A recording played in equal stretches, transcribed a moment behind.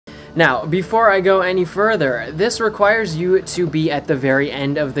Now, before I go any further, this requires you to be at the very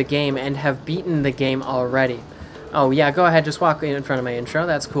end of the game and have beaten the game already. Oh yeah, go ahead, just walk in front of my intro.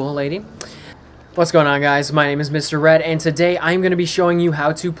 That's cool, lady. What's going on, guys? My name is Mr. Red, and today I'm going to be showing you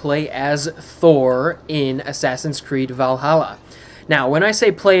how to play as Thor in Assassin's Creed Valhalla. Now, when I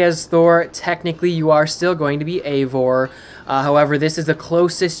say play as Thor, technically you are still going to be Eivor. However, this is the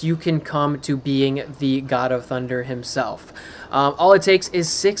closest you can come to being the God of Thunder himself. All it takes is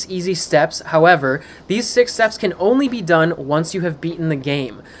 6 easy steps. However, these 6 steps can only be done once you have beaten the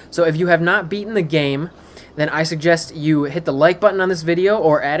game. So if you have not beaten the game, then I suggest you hit the like button on this video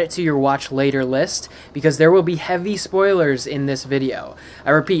or add it to your watch later list, because there will be heavy spoilers in this video. I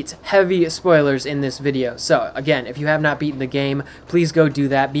repeat, heavy spoilers in this video. So again, if you have not beaten the game, please go do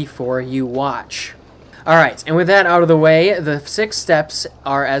that before you watch. Alright, and with that out of the way, the 6 steps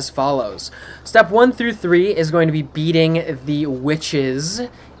are as follows. Step 1 through 3 is going to be beating the witches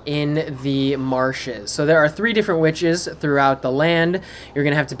in the marshes. So there are 3 different witches throughout the land. You're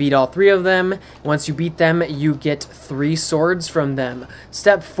going to have to beat all 3 of them. Once you beat them, you get 3 swords from them.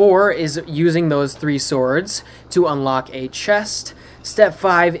 Step 4 is using those 3 swords to unlock a chest. Step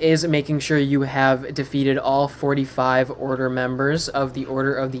 5 is making sure you have defeated all 45 order members of the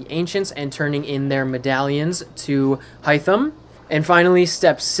Order of the Ancients and turning in their medallions to Hytham. And finally,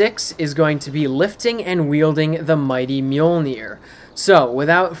 step 6 is going to be lifting and wielding the mighty Mjolnir. So,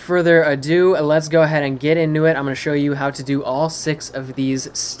 without further ado, let's go ahead and get into it. I'm going to show you how to do all 6 of these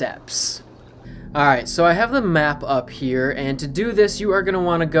steps. Alright, so I have the map up here, and to do this, you are going to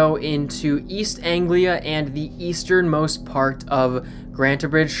want to go into East Anglia and the easternmost part of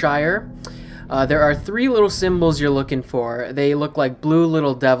Grantebridgeshire. There are 3 little symbols you're looking for. They look like blue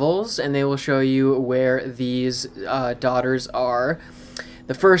little devils, and they will show you where these daughters are.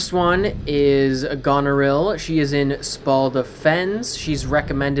 The first one is Goneril. She is in Spalda Fens. She's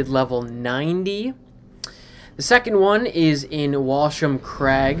recommended level 90. The second one is in Walsham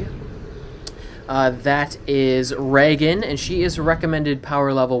Crag. That is Reagan, and she is recommended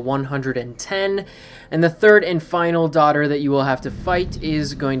power level 110. And the third and final daughter that you will have to fight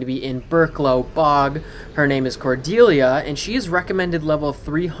is going to be in Berklow Bog. Her name is Cordelia, and she is recommended level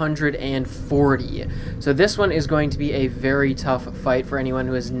 340. So this one is going to be a very tough fight for anyone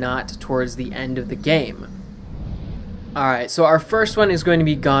who is not towards the end of the game. Alright, so our first one is going to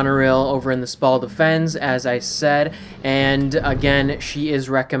be Goneril over in the Spalda Fens, as I said, and again, she is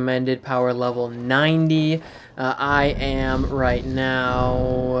recommended power level 90. I am right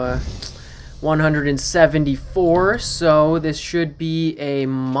now 174, so this should be a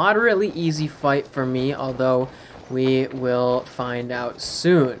moderately easy fight for me, although we will find out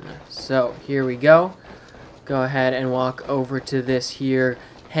soon. So here we go. Go ahead and walk over to this here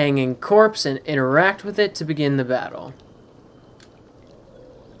hanging corpse and interact with it to begin the battle.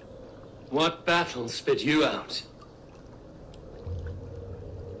 What battle spit you out?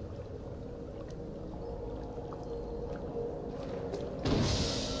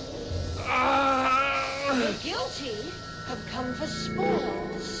 The guilty have come for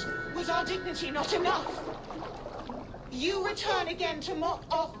spoils. Was our dignity not enough? You return again to mock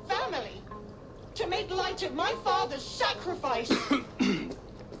our family, to make light of my father's sacrifice.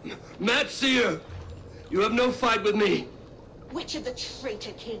 Matseer, you have no fight with me. Which of the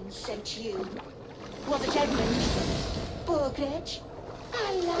traitor kings sent you? Was it Edmund? Burgred?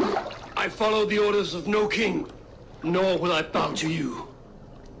 Allah? I follow the orders of no king, nor will I bow to you.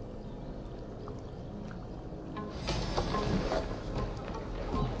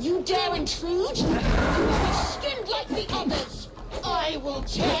 You dare intrude? You will be skinned like the others. I will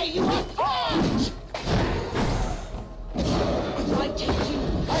tear you apart! If I take you,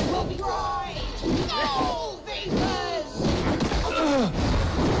 I will be tried! All vapors!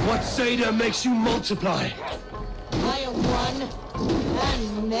 What Seder makes you multiply? I am one,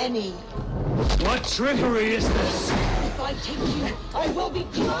 and many. What trickery is this? If I take you, I will be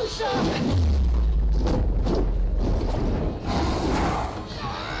closer!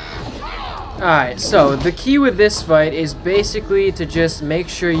 Alright, so the key with this fight is basically to just make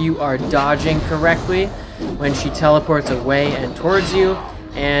sure you are dodging correctly when she teleports away and towards you,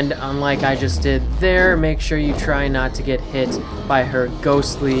 and unlike I just did there, make sure you try not to get hit by her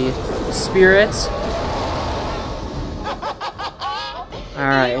ghostly spirits.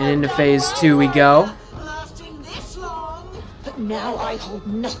 Alright, and into phase 2 we go. Lasting this long, but now I hold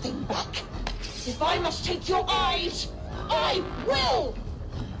nothing back. If I must take your eyes, I will!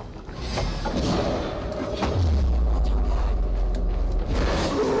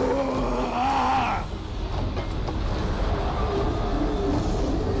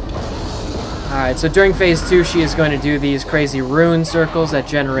 Alright, Alright, so during phase 2, she is going to do these crazy rune circles that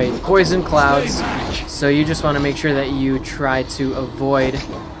generate poison clouds. So you just want to make sure that you try to avoid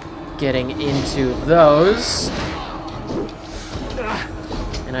getting into those.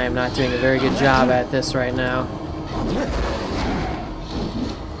 And I am not doing a very good job at this right now.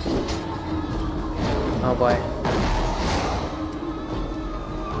 Oh boy.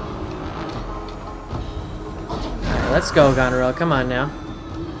 Alright, let's go, Goneril. Come on now.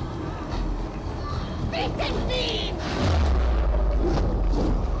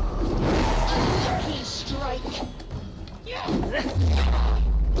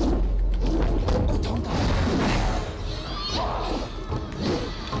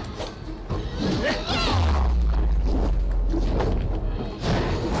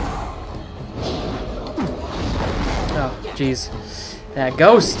 Jeez. That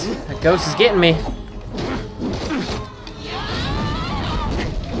ghost is getting me.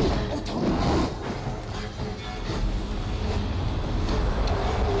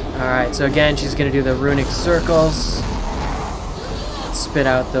 Alright, so again, she's going to do the runic circles. Spit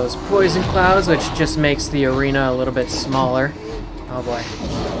out those poison clouds, which just makes the arena a little bit smaller. Oh boy.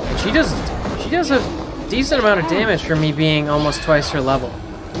 And she does a decent amount of damage for me being almost twice her level.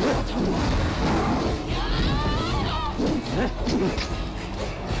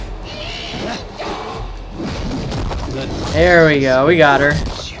 There we go, we got her.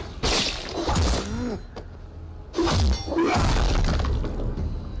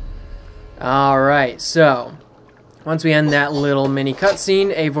 Alright, so once we end that little mini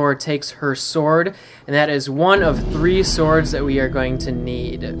cutscene, Eivor takes her sword, and that is one of 3 swords that we are going to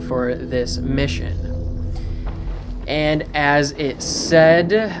need for this mission. And as it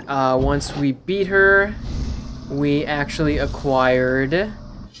said, once we beat her, we actually acquired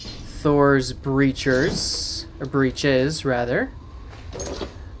Thor's breeches, rather.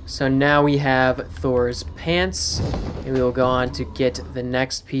 So now we have Thor's pants, and we will go on to get the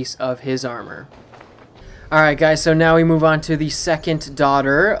next piece of his armor. Alright guys, so now we move on to the second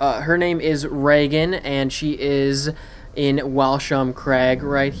daughter. Her name is Regan, and she is in Walsham Crag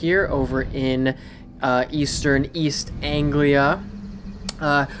right here, over in eastern East Anglia.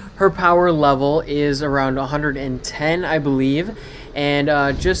 Her power level is around 110, I believe.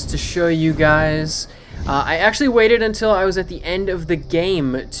 And just to show you guys, I actually waited until I was at the end of the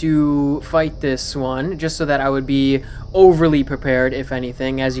game to fight this one, just so that I would be overly prepared, if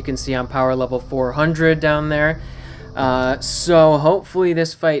anything. As you can see, I'm power level 400 down there. So hopefully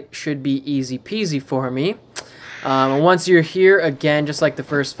this fight should be easy peasy for me. Once you're here, again, just like the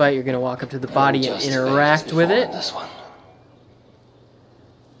first fight, you're going to walk up to the body and interact with it.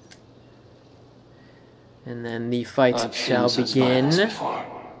 And then the fight shall begin.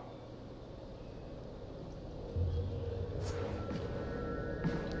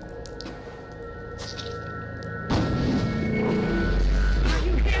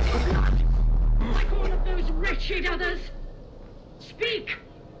 Others. Speak!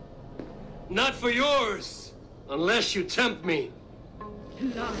 Not for yours, unless you tempt me.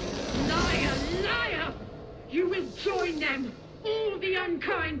 Liar, liar, liar! You will join them, all the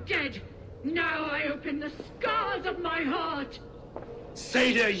unkind dead. Now I open the scars of my heart.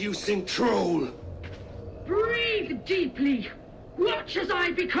 Say there, you sing troll. Breathe deeply. Watch as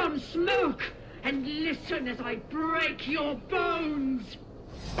I become smoke, and listen as I break your bones.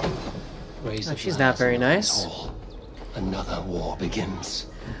 Oh, she's not very nice. Another war begins.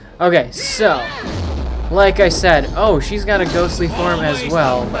 Okay, so, like I said, oh, she's got a ghostly form as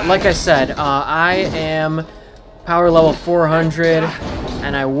well. But like I said, I am power level 400,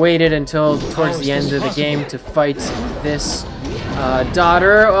 and I waited until towards the end of the game to fight this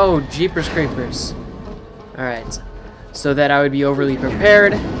daughter. Oh, jeepers creepers. Alright, so that I would be overly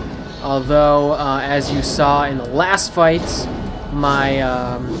prepared. Although, as you saw in the last fight, my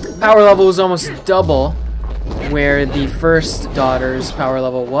power level was almost double where the first daughter's power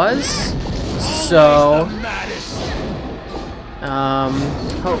level was. So,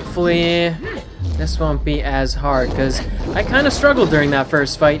 hopefully this won't be as hard, because I kind of struggled during that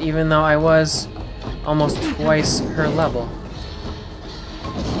first fight, even though I was almost twice her level.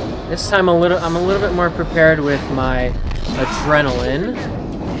 This time I'm a little bit more prepared with my adrenaline.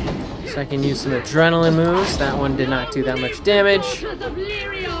 So I can use some adrenaline moves. That one did not do that much damage.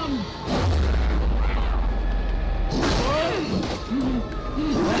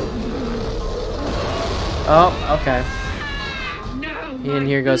 Oh, okay. And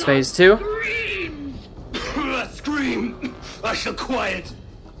here goes phase 2. Scream! I shall quiet.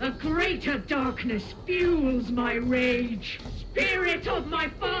 A greater darkness fuels my rage. Spirit of my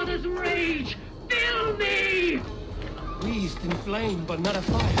father's rage, fill me! Wreathed in flame, but not a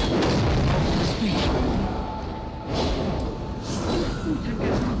fire.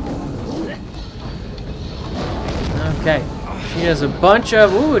 Okay. She has a bunch of,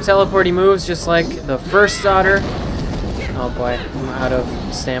 teleporty moves just like the first daughter. Oh boy, I'm out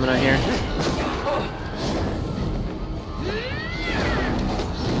of stamina here.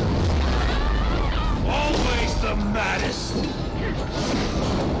 Always the maddest.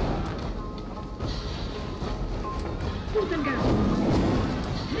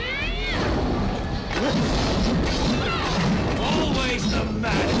 Always the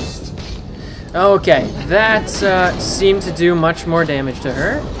maddest. Okay, that seemed to do much more damage to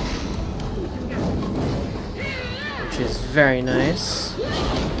her, which is very nice.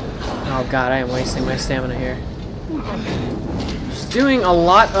 Oh god, I am wasting my stamina here. She's doing a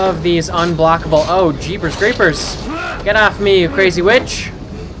lot of these unblockable... Oh, jeepers creepers! Get off me, you crazy witch!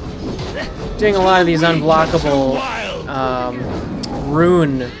 Doing a lot of these unblockable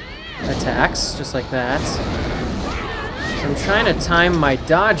rune attacks, just like that. I'm trying to time my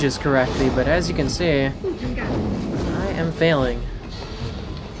dodges correctly, but as you can see, I am failing.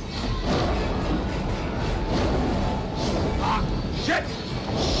 Shit!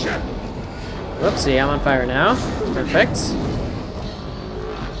 Shit! Whoopsie, I'm on fire now. Perfect.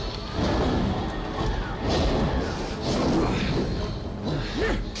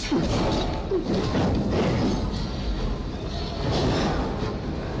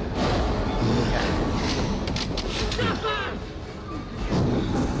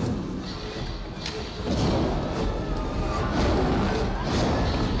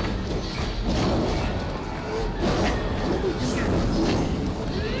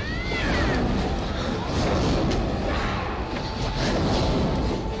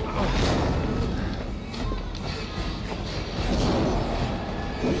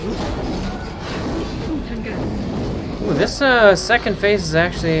 Ooh, this second phase is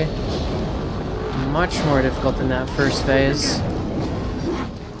actually much more difficult than that first phase.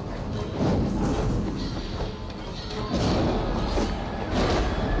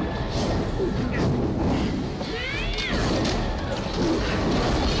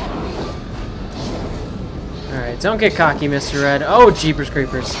 Alright, don't get cocky, Mr. Red. Oh, jeepers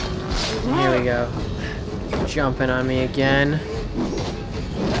creepers. Here we go. Jumping on me again.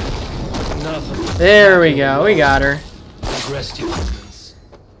 There we go, we got her.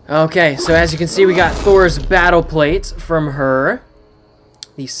 Okay, so as you can see, we got Thor's battle plate from her.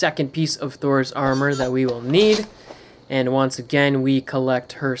 The second piece of Thor's armor that we will need. And once again, we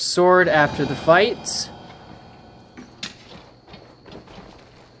collect her sword after the fight.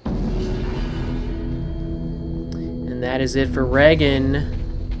 And that is it for Regan.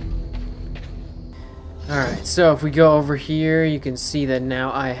 Alright, so if we go over here, you can see that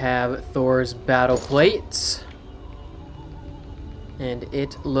now I have Thor's battle plate. And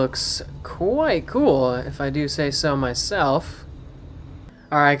it looks quite cool, if I do say so myself.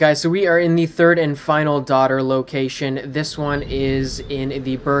 Alright guys, so we are in the third and final daughter location. This one is in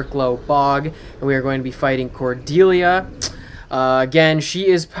the Burklow Bog, and we are going to be fighting Cordelia. Again, she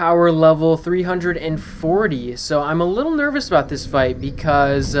is power level 340, so I'm a little nervous about this fight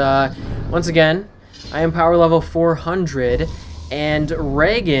because, once again, I am power level 400, and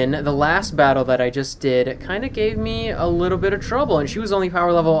Regan, the last battle that I just did, kind of gave me a little bit of trouble, and she was only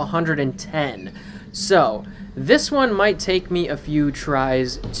power level 110. So, this one might take me a few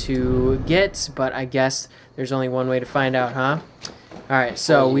tries to get, but I guess there's only one way to find out, huh? Alright,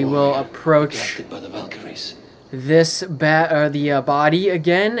 so we will approach this the body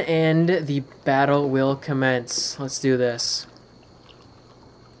again, and the battle will commence. Let's do this.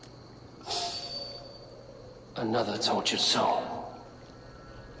 Another tortured soul.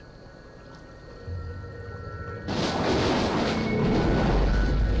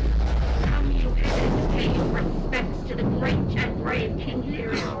 Come, you headed, pay your respects to the great and brave King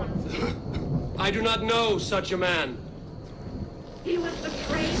Lyrion. I do not know such a man. He was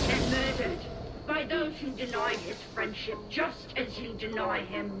betrayed and murdered by those who denied his friendship, just as you deny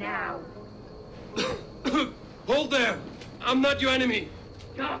him now. Hold there! I'm not your enemy!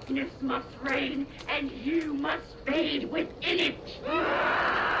 Darkness must reign, and you must fade within it.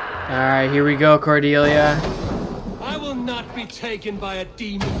 Alright, here we go, Cordelia. I will not be taken by a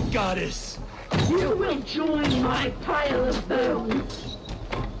demon goddess. You will join my pile of bones.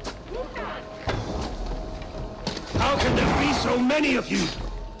 How can there be so many of you?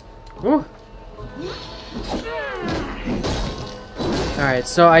 Ooh. Alright,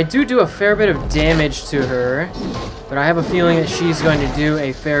 so I do a fair bit of damage to her, but I have a feeling that she's going to do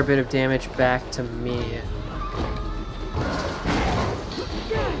a fair bit of damage back to me.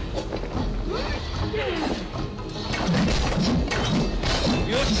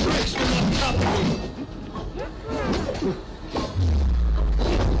 Your tricks will not topple me.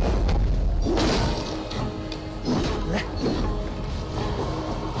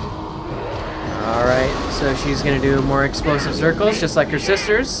 she's gonna do more explosive circles, just like her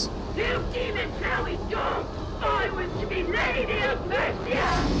sisters. You demons, now we go! I was to be Lady of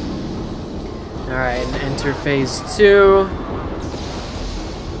Mercia! Alright, and enter phase 2.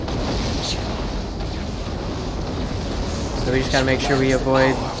 So we just gotta make sure we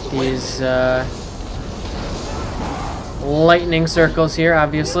avoid these lightning circles here,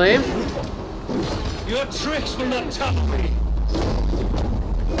 obviously. Your tricks will not topple me.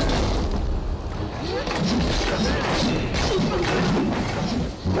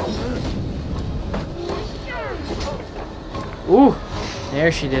 Ooh,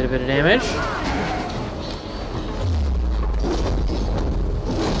 there she did a bit of damage.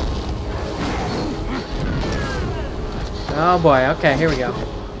 Oh boy, okay, here we go.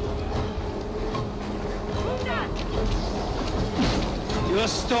 Your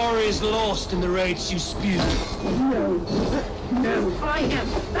story is lost in the rage you spew. No, I am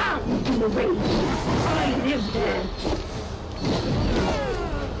bound to the rage. I live there.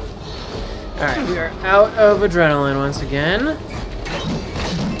 Alright, we are out of adrenaline once again.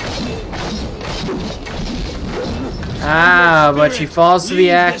 Ah, but she falls to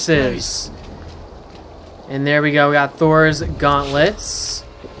the axes. And there we go, we got Thor's gauntlets.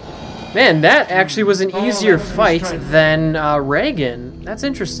 Man, that actually was an easier fight than Reagan. That's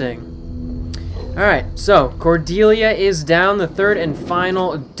interesting. Alright, so Cordelia is down, the third and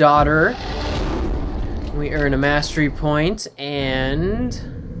final daughter. We earn a mastery point, and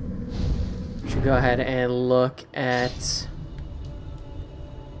should go ahead and look at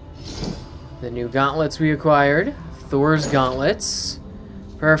the new gauntlets we acquired. Thor's gauntlets.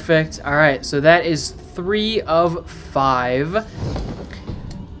 Perfect. Alright, so that is 3 of 5.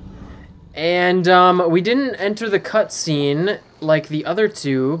 And we didn't enter the cutscene like the other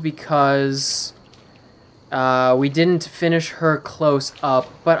two because we didn't finish her close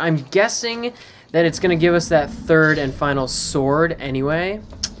up. But I'm guessing that it's going to give us that third and final sword anyway.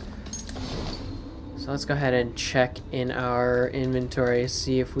 So let's go ahead and check in our inventory,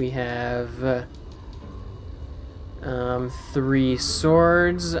 see if we have 3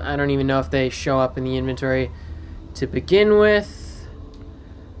 swords. I don't even know if they show up in the inventory to begin with.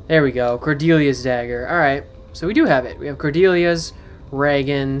 There we go, Cordelia's dagger. Alright, so we do have it. We have Cordelia's,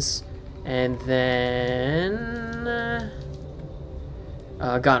 Reagan's, and then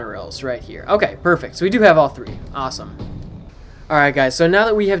Goneril's right here. Okay, perfect. So we do have all 3. Awesome. Alright guys, so now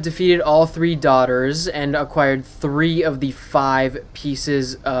that we have defeated all 3 daughters and acquired 3 of the 5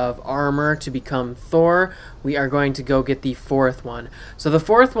 pieces of armor to become Thor, we are going to go get the 4th one. So the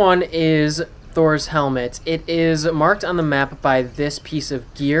 4th one is Thor's helmet. It is marked on the map by this piece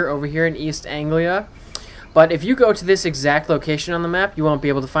of gear over here in East Anglia. But if you go to this exact location on the map, you won't be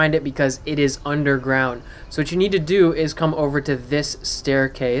able to find it because it is underground. So what you need to do is come over to this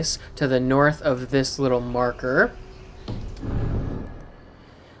staircase to the north of this little marker.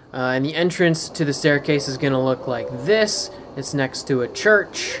 And the entrance to the staircase is going to look like this. It's next to a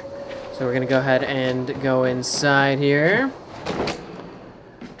church. So we're going to go ahead and go inside here.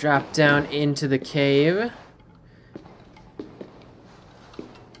 Drop down into the cave.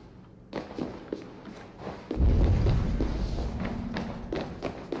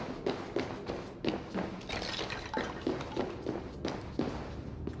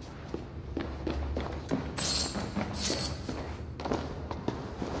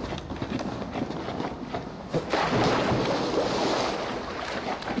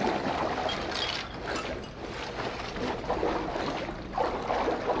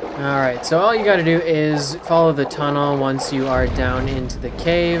 Alright, so all you gotta do is follow the tunnel once you are down into the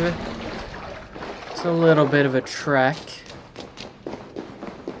cave. It's a little bit of a trek.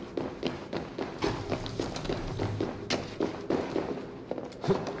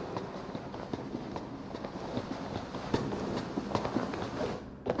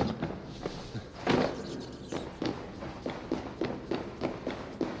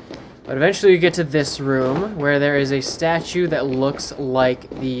 But eventually you get to this room where there is a statue that looks like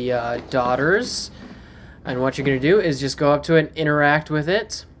the daughters. And what you're going to do is just go up to it and interact with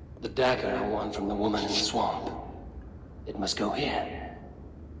it. The dagger I won from the woman in the swamp. It must go here.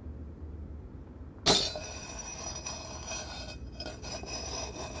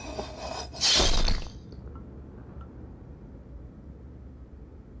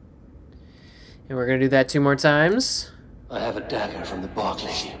 And we're going to do that 2 more times. I have a dagger from the Bark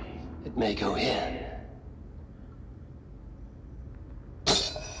Lady. It may go here.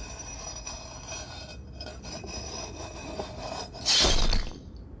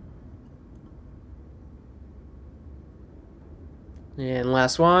 And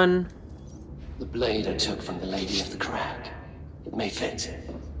last one. The blade I took from the Lady of the Crack. It may fit.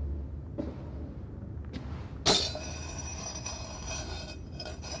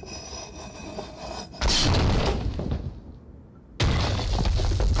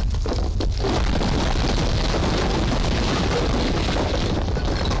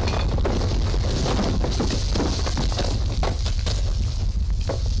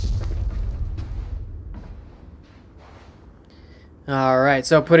 Alright,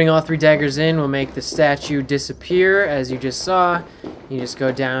 so putting all 3 daggers in will make the statue disappear, as you just saw. You just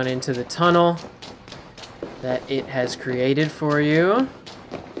go down into the tunnel that it has created for you.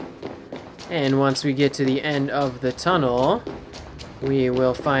 And once we get to the end of the tunnel, we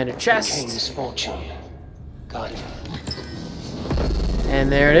will find a chest. King's fortune. Got it. And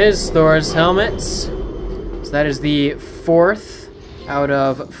there it is, Thor's helmet. So that is the 4th out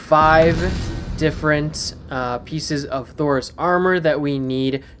of 5 different pieces of Thor's armor that we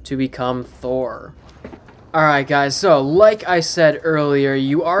need to become Thor. Alright guys, so like I said earlier,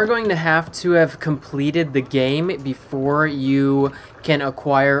 you are going to have completed the game before you can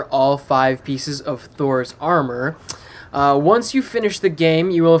acquire all 5 pieces of Thor's armor. Once you finish the game,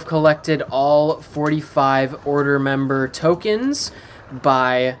 you will have collected all 45 Order member tokens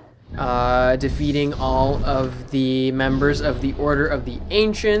by defeating all of the members of the Order of the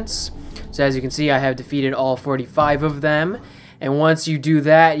Ancients. So as you can see, I have defeated all 45 of them. And once you do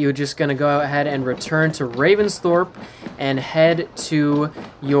that, you're just going to go ahead and return to Ravensthorpe and head to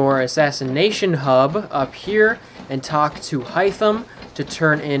your assassination hub up here and talk to Hytham to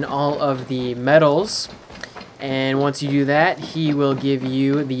turn in all of the medals. And once you do that, he will give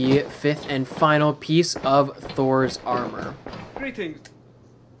you the 5th and final piece of Thor's armor. Greetings.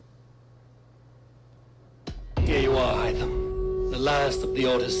 Here you are, Hytham. The last of the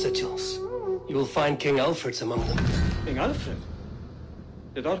Order's sigils. You will find King Alfred's among them. King Alfred?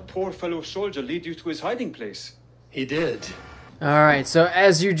 Did our poor fellow soldier lead you to his hiding place? He did. Alright, so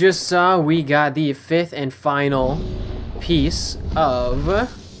as you just saw, we got the 5th and final piece of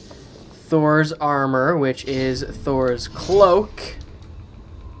Thor's armor, which is Thor's cloak.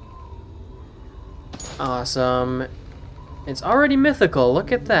 Awesome. It's already mythical,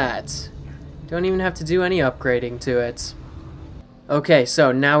 look at that. Don't even have to do any upgrading to it. Okay,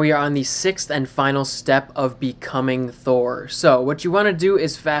 so now we are on the 6th and final step of becoming Thor. So what you want to do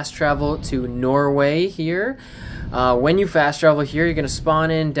is fast travel to Norway here. When you fast travel here, you're going to spawn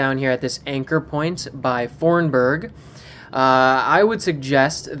in down here at this anchor point by Fornburg. I would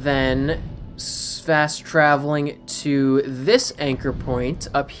suggest then fast traveling to this anchor point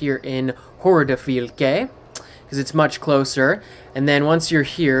up here in Hordefylke, because it's much closer. And then once you're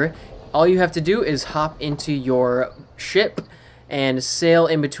here, all you have to do is hop into your ship and sail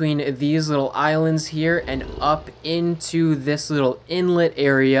in between these little islands here and up into this little inlet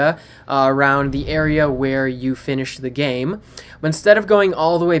area around the area where you finished the game. But instead of going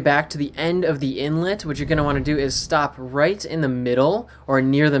all the way back to the end of the inlet, what you're going to want to do is stop right in the middle, or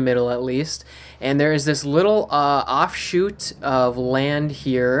near the middle at least, and there is this little offshoot of land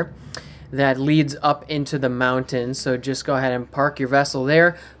here that leads up into the mountains. So just go ahead and park your vessel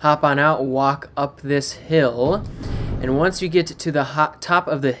there, hop on out, walk up this hill, and once you get to the top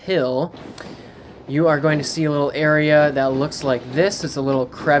of the hill, you are going to see a little area that looks like this. It's a little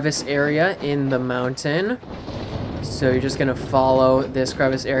crevice area in the mountain. So you're just going to follow this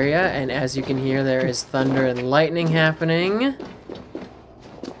crevice area, and as you can hear, there is thunder and lightning happening,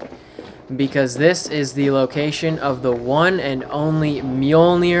 because this is the location of the one and only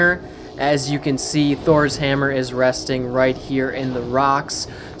Mjolnir. As you can see, Thor's hammer is resting right here in the rocks.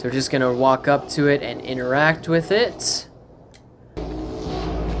 So we're just going to walk up to it and interact with it.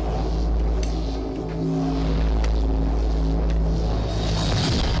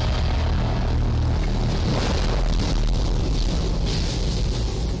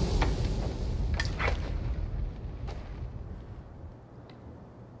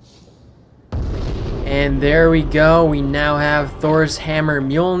 And there we go, we now have Thor's hammer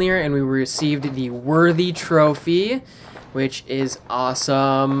Mjolnir, and we received the Worthy Trophy, which is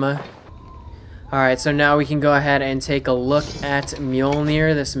awesome. Alright, so now we can go ahead and take a look at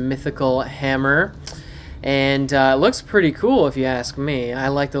Mjolnir, this mythical hammer. And it looks pretty cool if you ask me. I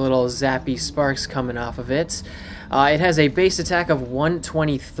like the little zappy sparks coming off of it. It has a base attack of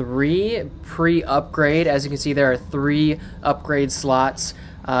 123 pre-upgrade. As you can see, there are 3 upgrade slots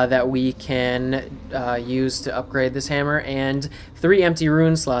that we can use to upgrade this hammer, and 3 empty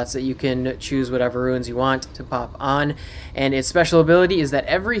rune slots that you can choose whatever runes you want to pop on. And its special ability is that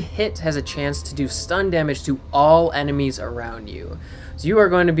every hit has a chance to do stun damage to all enemies around you. So you are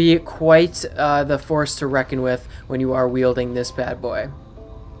going to be quite the force to reckon with when you are wielding this bad boy.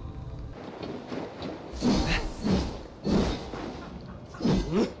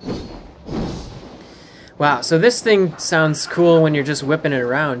 Wow, so this thing sounds cool when you're just whipping it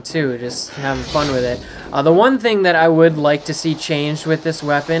around too, just having fun with it. The one thing that I would like to see changed with this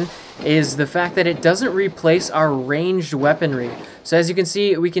weapon is the fact that it doesn't replace our ranged weaponry. So as you can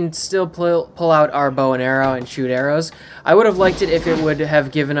see, we can still pull out our bow and arrow and shoot arrows. I would have liked it if it would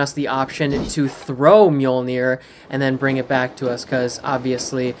have given us the option to throw Mjolnir and then bring it back to us, because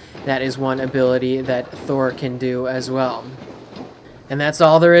obviously that is one ability that Thor can do as well. And that's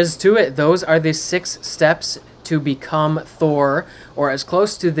all there is to it. Those are the 6 steps to become Thor, or as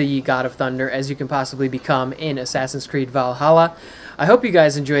close to the God of Thunder as you can possibly become in Assassin's Creed Valhalla. I hope you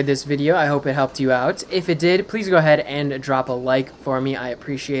guys enjoyed this video. I hope it helped you out. If it did, please go ahead and drop a like for me. I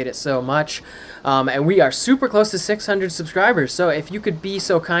appreciate it so much. And we are super close to 600 subscribers, so if you could be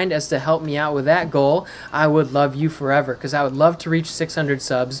so kind as to help me out with that goal, I would love you forever, because I would love to reach 600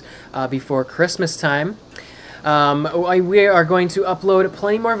 subs before Christmas time. We are going to upload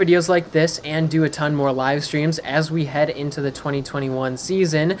plenty more videos like this and do a ton more live streams as we head into the 2021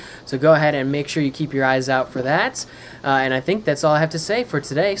 season, so go ahead and make sure you keep your eyes out for that. And I think that's all I have to say for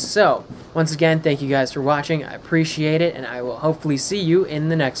today. So once again, thank you guys for watching. I appreciate it, and I will hopefully see you in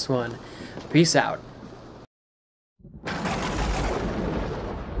the next one. Peace out.